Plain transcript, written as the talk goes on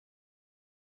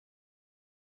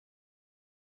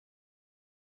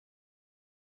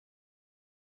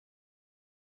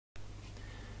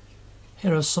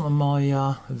Here are some of my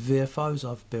VFOs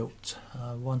I've built.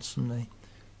 One's from the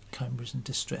Cambridge and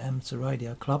District Amateur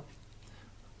Radio Club.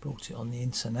 Brought it on the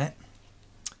internet,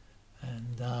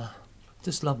 and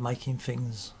just love making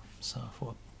things, so I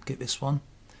thought I'd get this one.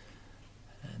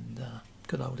 And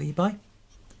good old eBay,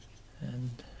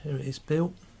 and here it is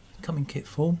built, come in kit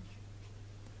form.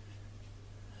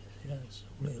 Yeah, it's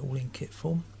all in kit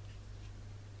form.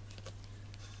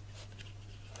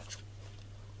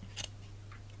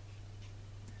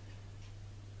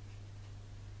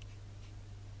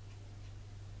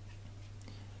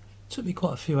 Took me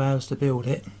quite a few hours to build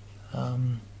it.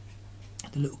 The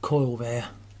little coil there,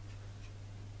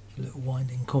 the little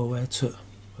winding coil there, took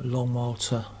a long while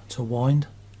to wind.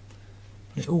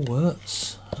 But it all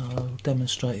works. I'll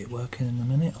demonstrate it working in a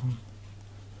minute on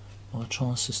my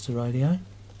transistor radio.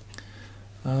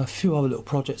 A few other little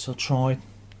projects I tried,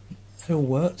 they all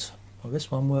worked. Well, this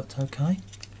one worked okay.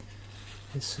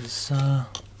 This is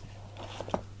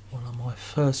one of my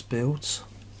first builds.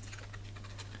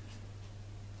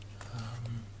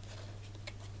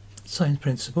 Same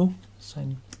principle,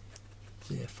 same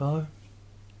VFO.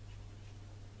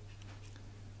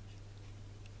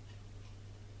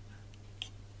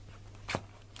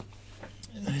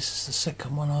 This is the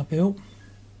second one I built.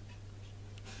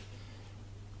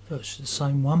 Virtually the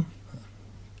same one.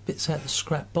 Bits out of the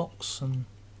scrap box and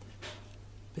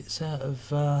bits out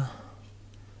of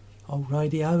old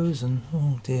radios, and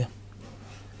oh dear.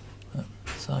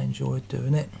 So I enjoyed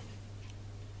doing it.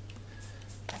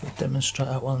 I'll demonstrate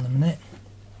that one in a minute.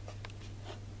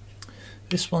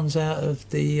 This one's out of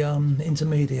the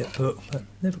intermediate book, but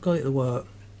never got it to work.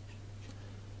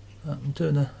 I'm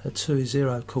doing a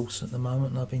 2.0 course at the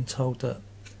moment, and I've been told that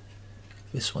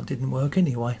this one didn't work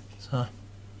anyway, so I'll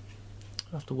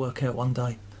have to work out one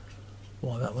day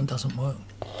why that one doesn't work.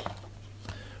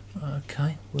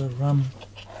 Okay, we'll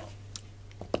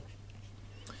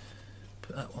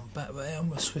put that one back there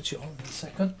and we'll switch it on in a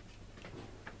second.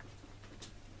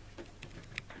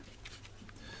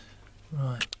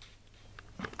 Right,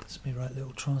 it's my right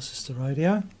little transistor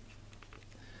radio,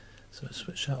 so let's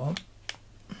switch that on.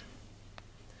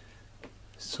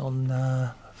 It's on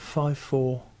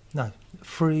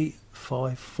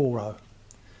 3540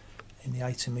 in the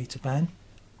 80 meter band.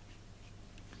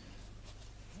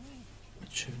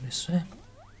 Tune this there.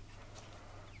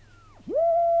 There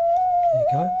you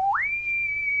go.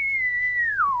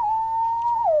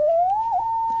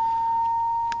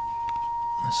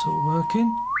 That's all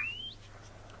working.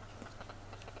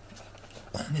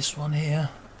 And this one here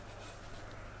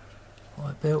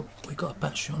I built, we got a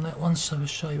battery on that one, so we'll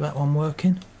show you that one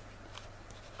working.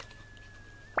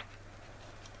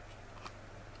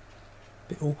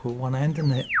 Bit awkward with one hand,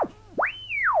 isn't it?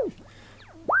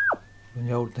 When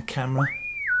you're holding the camera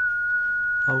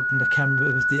with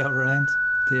the other hand.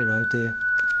 Dear oh dear.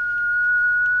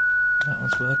 That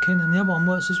one's working, and the other one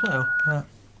works as well.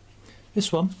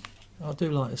 This one, I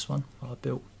do like this one. I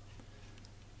built,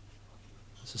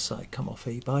 as I say, come off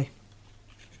eBay,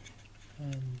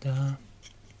 and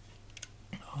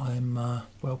I'm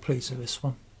well pleased with this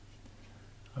one.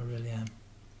 I really am.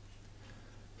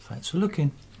 Thanks for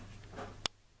looking.